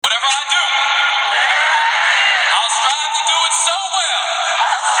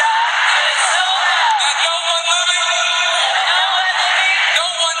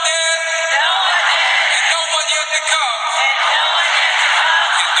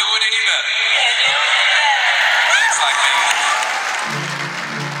any better. It's like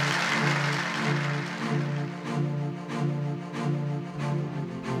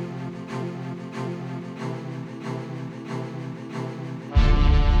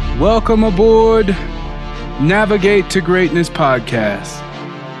Welcome aboard Navigate to Greatness podcast,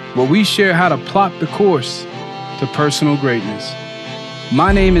 where we share how to plot the course to personal greatness.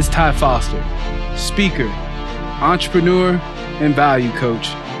 My name is Ty Foster, speaker, entrepreneur, and value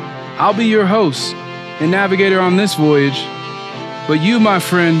coach. I'll be your host and navigator on this voyage, but you, my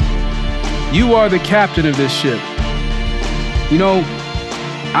friend, you are the captain of this ship. You know,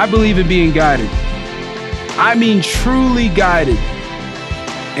 I believe in being guided. I mean truly guided.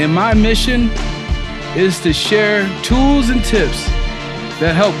 And my mission is to share tools and tips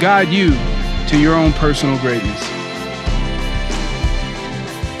that help guide you to your own personal greatness.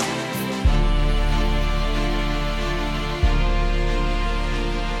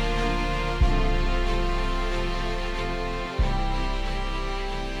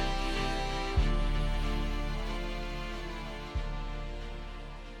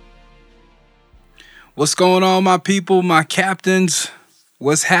 What's going on, my people, my captains?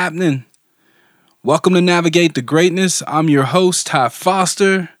 What's happening? Welcome to Navigate to Greatness. I'm your host, Ty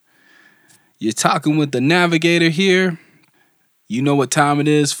Foster. You're talking with the navigator here. You know what time it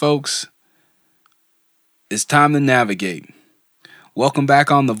is, folks. It's time to navigate. Welcome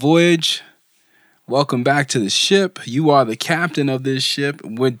back on the voyage. Welcome back to the ship. You are the captain of this ship.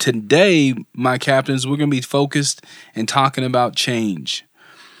 Today, my captains, we're going to be focused and talking about change.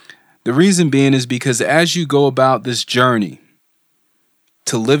 The reason being is because as you go about this journey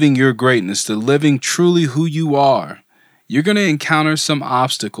to living your greatness, to living truly who you are, you're going to encounter some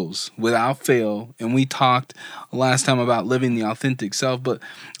obstacles without fail. And we talked last time about living the authentic self, but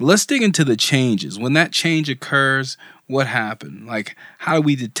let's dig into the changes. When that change occurs, what happened? Like, how do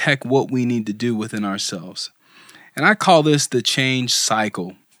we detect what we need to do within ourselves? And I call this the change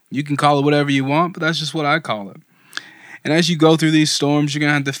cycle. You can call it whatever you want, but that's just what I call it. And as you go through these storms, you're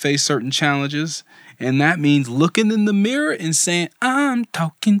going to have to face certain challenges. And that means looking in the mirror and saying, I'm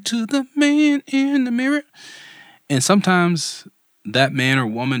talking to the man in the mirror. And sometimes that man or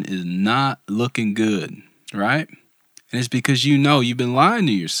woman is not looking good, right? And it's because you've been lying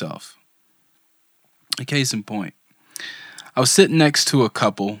to yourself. A case in point. I was sitting next to a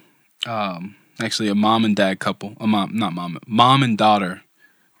couple, actually a mom and dad couple, mom and daughter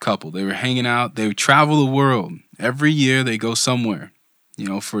couple. They were hanging out. They would travel the world. Every year they go somewhere,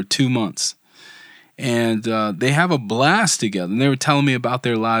 for 2 months. And they have a blast together. And they were telling me about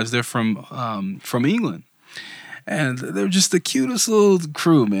their lives. They're from England. And they're just the cutest little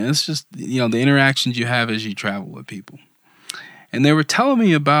crew, man. It's just, the interactions you have as you travel with people. And they were telling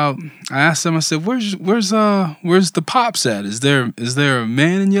me about, I asked them, I said, where's the pops at? Is there a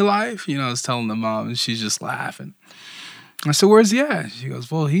man in your life? I was telling the mom, and she's just laughing. I said, where's he at? She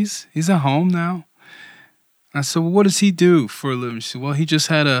goes, well, he's at home now. I said, well, what does he do for a living? She said, well, he just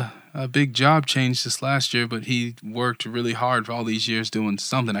had a big job change this last year, but he worked really hard for all these years doing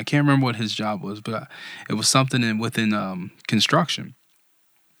something. I can't remember what his job was, but it was something within construction.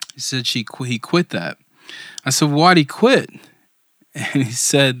 He said he quit that. I said, why'd he quit? And he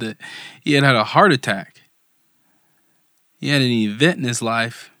said that he had a heart attack. He had an event in his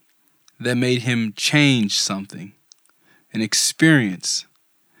life that made him change something, an experience.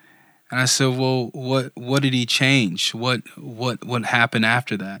 And I said, well, what did he change? What happened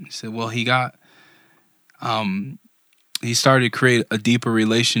after that? He said, well, he started to create a deeper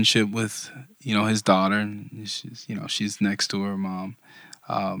relationship with, his daughter, and she's next to her mom,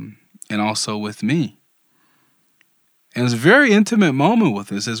 and also with me. And it was a very intimate moment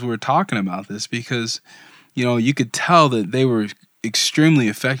with us as we were talking about this because, you could tell that they were extremely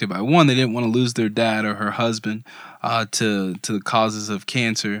affected by it. One, they didn't want to lose their dad or her husband to the causes of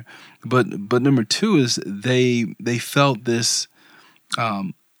cancer. But number two is they felt this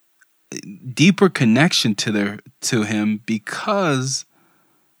deeper connection to him because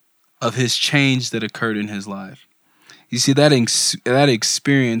of his change that occurred in his life. You see, that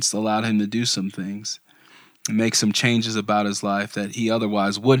experience allowed him to do some things and make some changes about his life that he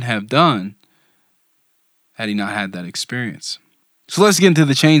otherwise wouldn't have done had he not had that experience. So let's get into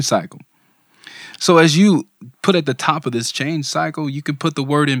the change cycle. So as you put at the top of this change cycle, you can put the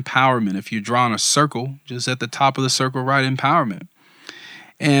word empowerment. If you're drawing a circle, just at the top of the circle, write empowerment.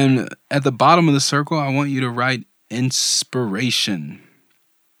 And at the bottom of the circle, I want you to write inspiration.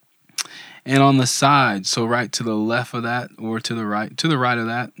 And on the side, so right to the left of that or to the right of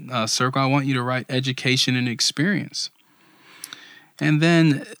that circle, I want you to write education and experience. And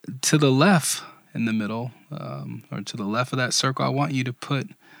then to the left in the middle, or to the left of that circle, I want you to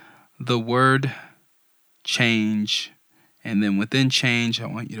put the word change. And then within change, I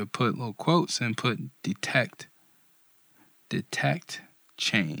want you to put little quotes and put detect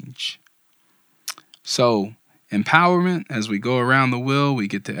change. So empowerment, as we go around the wheel, we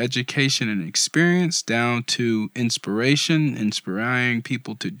get to education and experience down to inspiration, inspiring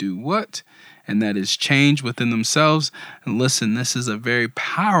people to do what? And that is change within themselves. And listen, this is a very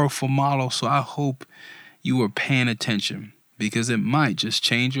powerful model, so I hope you are paying attention because it might just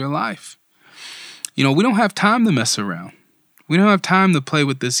change your life. You know, we don't have time to mess around. We don't have time to play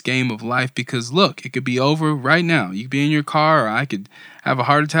with this game of life because, look, it could be over right now. You could be in your car, or I could have a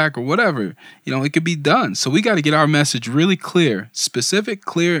heart attack or whatever. You know, it could be done. So we got to get our message really clear, specific,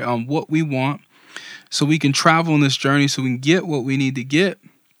 clear on what we want so we can travel on this journey so we can get what we need to get.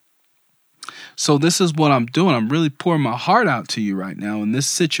 So this is what I'm doing. I'm really pouring my heart out to you right now, and this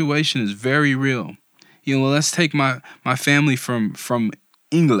situation is very real. You know, let's take my family from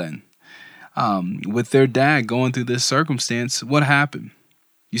England. With their dad going through this circumstance, what happened?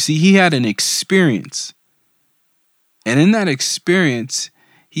 You see, he had an experience. And in that experience,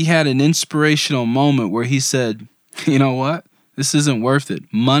 he had an inspirational moment where he said, you know what? This isn't worth it.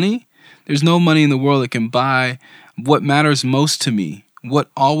 Money? There's no money in the world that can buy what matters most to me.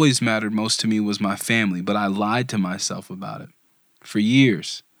 What always mattered most to me was my family, but I lied to myself about it for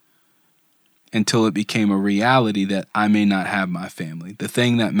years. Until it became a reality that I may not have my family. The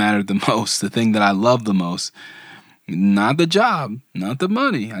thing that mattered the most, the thing that I love the most, not the job, not the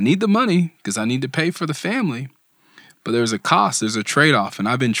money. I need the money because I need to pay for the family. But there's a cost, there's a trade-off, and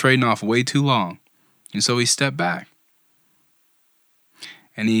I've been trading off way too long. And so he stepped back.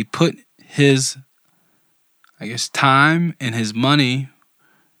 And he put his, time and his money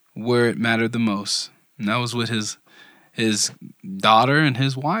where it mattered the most. And that was with his daughter and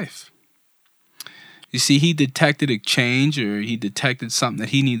his wife. You see, he detected a change, or he detected something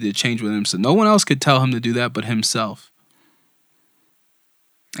that he needed to change with him. So no one else could tell him to do that but himself.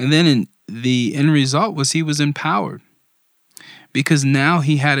 And then the end result was he was empowered. Because now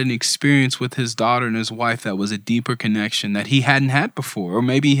he had an experience with his daughter and his wife that was a deeper connection that he hadn't had before. Or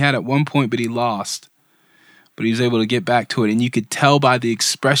maybe he had at one point, but he lost. But he was able to get back to it. And you could tell by the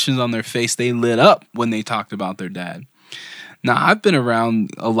expressions on their face, they lit up when they talked about their dad. Now, I've been around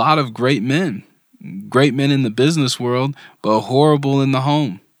a lot of great men in the business world, but horrible in the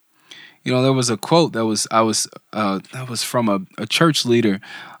home. You know, there was a quote that was from a church leader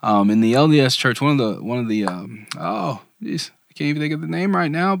in the LDS church. I can't even think of the name right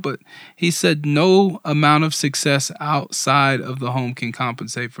now, but he said, "No amount of success outside of the home can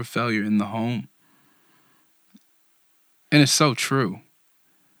compensate for failure in the home." And it's so true.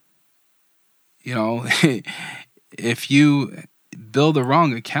 You know, if you build the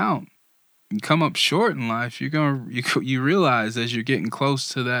wrong account, you come up short in life. You realize as you're getting close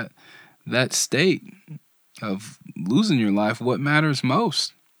to that state of losing your life, what matters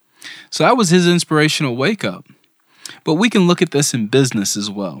most. So that was his inspirational wake up. But we can look at this in business as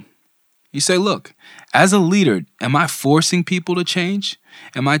well. You say, look, as a leader, am I forcing people to change?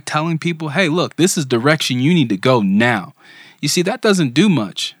 Am I telling people, hey, look, this is direction you need to go now? You see, that doesn't do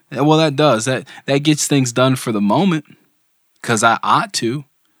much. Well, that does. That gets things done for the moment because I ought to.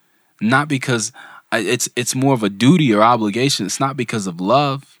 Not because it's more of a duty or obligation. It's not because of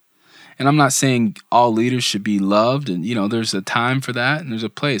love. And I'm not saying all leaders should be loved. And, you know, there's a time for that and there's a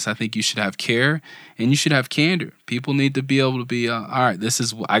place. I think you should have care and you should have candor. People need to be able to be, all right,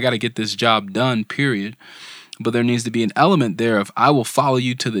 I got to get this job done, period. But there needs to be an element there of I will follow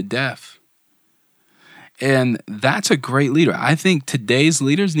you to the death. And that's a great leader. I think today's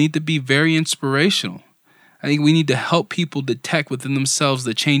leaders need to be very inspirational. I think we need to help people detect within themselves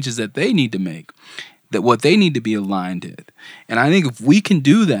the changes that they need to make, that what they need to be aligned with. And I think if we can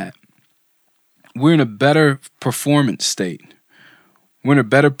do that, we're in a better performance state. We're in a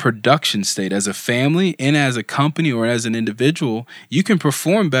better production state as a family and as a company or as an individual. You can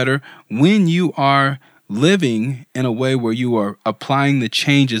perform better when you are living in a way where you are applying the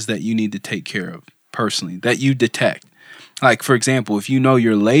changes that you need to take care of personally, that you detect. Like, for example, if you know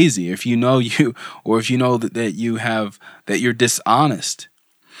you're lazy, if you know that you're dishonest,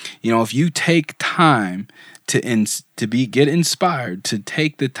 you know, if you take time get inspired, to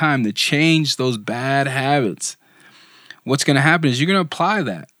take the time to change those bad habits, what's going to happen is you're going to apply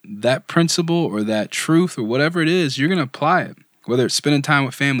that principle or that truth or whatever it is, you're going to apply it, whether it's spending time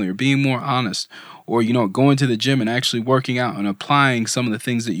with family or being more honest or, you know, going to the gym and actually working out and applying some of the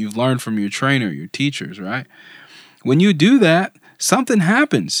things that you've learned from your trainer, your teachers, right? When you do that, something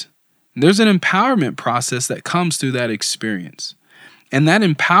happens. There's an empowerment process that comes through that experience. And that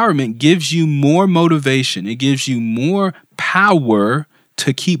empowerment gives you more motivation. It gives you more power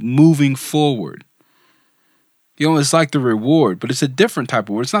to keep moving forward. It's like the reward, but it's a different type of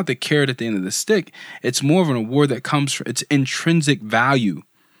reward. It's not the carrot at the end of the stick. It's more of an award that comes from its intrinsic value.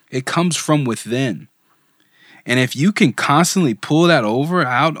 It comes from within. And if you can constantly pull that out over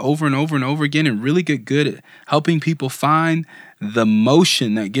and over and over again and really get good at helping people find the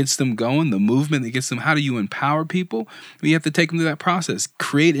motion that gets them going, the movement that gets them, how do you empower people? You have to take them through that process.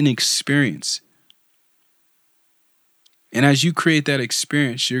 Create an experience. And as you create that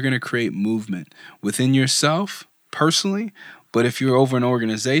experience, you're going to create movement within yourself personally. But if you're over an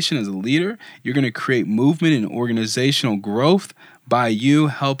organization as a leader, you're going to create movement and organizational growth by you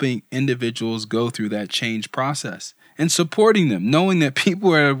helping individuals go through that change process and supporting them, knowing that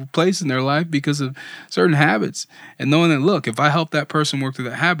people are at a place in their life because of certain habits, and knowing that, look, if I help that person work through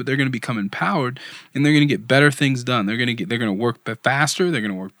that habit, they're going to become empowered and they're going to get better things done. They're going to work faster. They're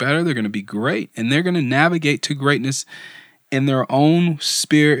going to work better. They're going to be great, and they're going to navigate to greatness in their own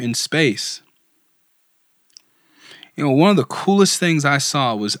sphere and space. One of the coolest things I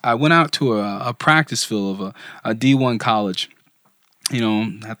saw was I went out to a practice field of a D1 college.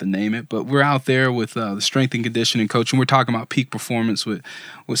 I have to name it, but we're out there with the strength and conditioning coach, and we're talking about peak performance with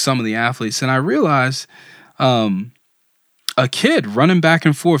some of the athletes. And I realized a kid running back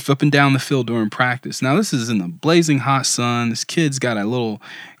and forth up and down the field during practice. Now, this is in the blazing hot sun. This kid's got a little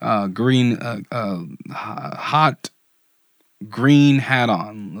hot green hat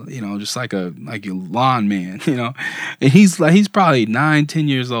on, just like a lawn man, and he's probably 9-10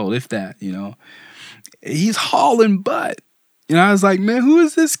 years old, if that. He's hauling butt. I was like, man, who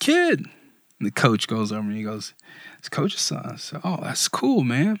is this kid? And the coach goes over and he goes, it's Coach's son. I said, oh, that's cool,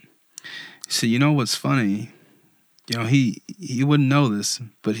 man. He said, what's funny? He wouldn't know this,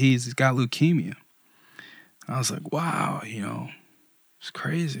 but he's got leukemia. I was like, wow, it's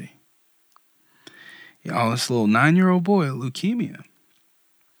crazy. This little 9-year-old boy with leukemia.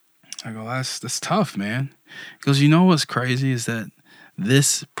 I go, that's tough, man. He goes, what's crazy is that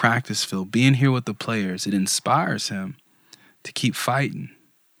this practice field, being here with the players, it inspires him to keep fighting.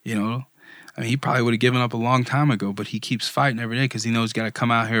 He probably would have given up a long time ago, but he keeps fighting every day because he knows he's got to come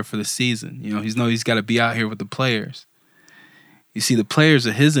out here for the season. He's got to be out here with the players. You see, the players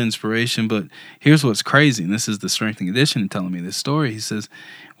are his inspiration, but here's what's crazy, and this is the strength and conditioning telling me this story. He says,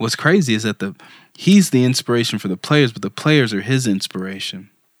 what's crazy is that he's the inspiration for the players, but the players are his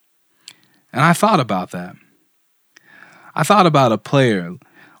inspiration. And I thought about that. I thought about a player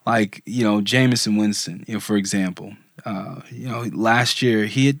like, Jameis Winston, for example. Last year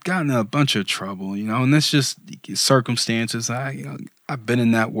he had gotten in a bunch of trouble, and that's just circumstances. I've been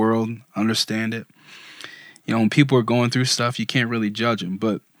in that world, understand it. When people are going through stuff, you can't really judge them.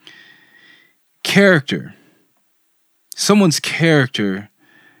 But character, someone's character,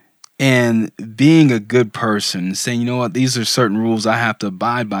 and being a good person, saying, these are certain rules I have to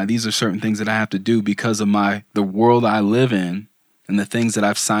abide by. These are certain things that I have to do because of the world I live in and the things that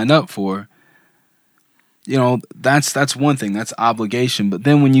I've signed up for. That's one thing. That's obligation. But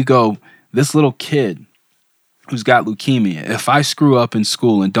then when you go, this little kid who's got leukemia, if I screw up in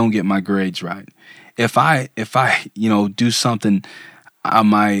school and don't get my grades right, if I do something on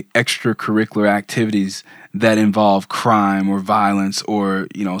my extracurricular activities that involve crime or violence or,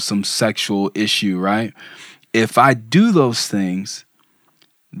 some sexual issue, right? If I do those things,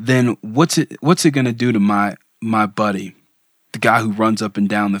 then what's it going to do to my buddy? The guy who runs up and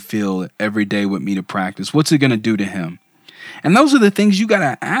down the field every day with me to practice, what's it going to do to him? And those are the things you got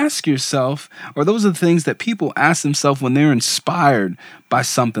to ask yourself, or those are the things that people ask themselves when they're inspired by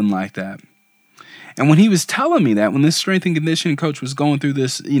something like that. And when he was telling me that, when this strength and conditioning coach was going through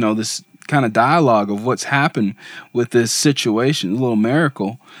this, this kind of dialogue of what's happened with this situation, a little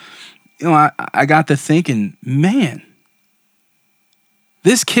miracle, I got to thinking, man,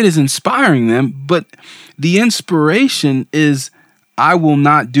 this kid is inspiring them, but the inspiration is I will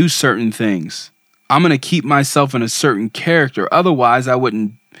not do certain things. I'm going to keep myself in a certain character. Otherwise, I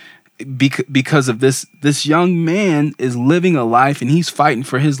wouldn't, because of this young man is living a life and he's fighting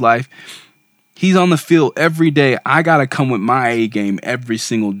for his life. He's on the field every day. I got to come with my A game every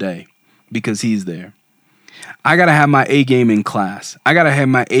single day because he's there. I got to have my A game in class. I got to have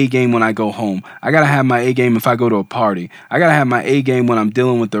my A game when I go home. I got to have my A game if I go to a party. I got to have my A game when I'm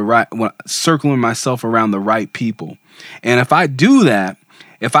dealing with circling myself around the right people. And if I do that,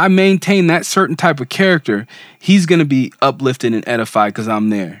 if I maintain that certain type of character, he's going to be uplifted and edified because I'm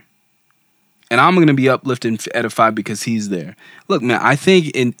there. And I'm going to be uplifted and edified because he's there. Look, man, I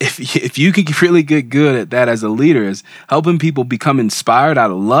think if you can really get good at that as a leader, is helping people become inspired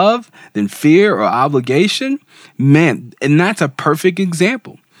out of love than fear or obligation, man, and that's a perfect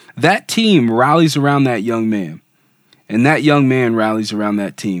example. That team rallies around that young man. And that young man rallies around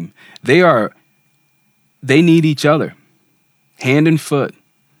that team. They need each other, hand and foot.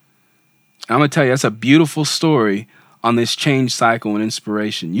 I'm going to tell you, that's a beautiful story on this change cycle and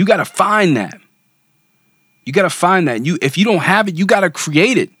inspiration. You got to find that. You got to find that. If you don't have it, you got to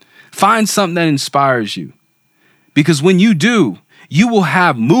create it. Find something that inspires you. Because when you do, you will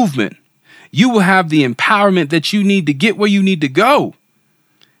have movement. You will have the empowerment that you need to get where you need to go.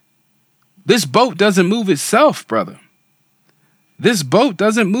 This boat doesn't move itself, brother. This boat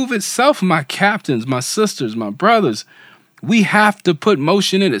doesn't move itself, my captains, my sisters, my brothers. We have to put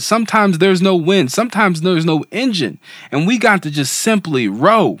motion in it. Sometimes there's no wind. Sometimes there's no engine. And we got to just simply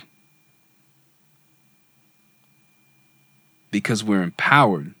row. Because we're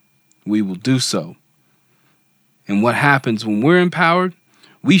empowered, we will do so. And what happens when we're empowered?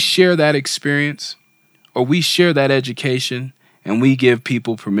 We share that experience, or we share that education, and we give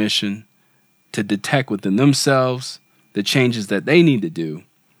people permission to detect within themselves the changes that they need to do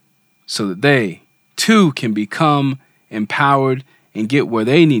so that they, too, can become empowered and get where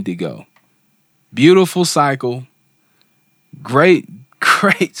they need to go. Beautiful cycle. Great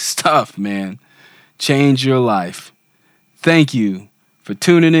stuff, man. Change your life. Thank you for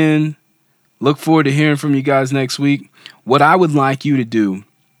tuning in. Look forward to hearing from you guys next week. What I would like you to do,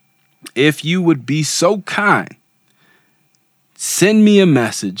 if you would be so kind, send me a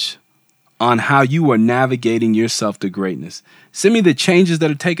message on how you are navigating yourself to greatness. Send me the changes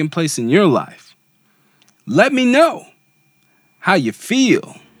that are taking place in your life. Let me know how you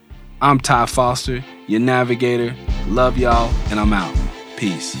feel. I'm Ty Foster, your navigator. Love y'all, and I'm out.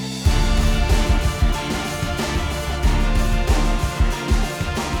 Peace.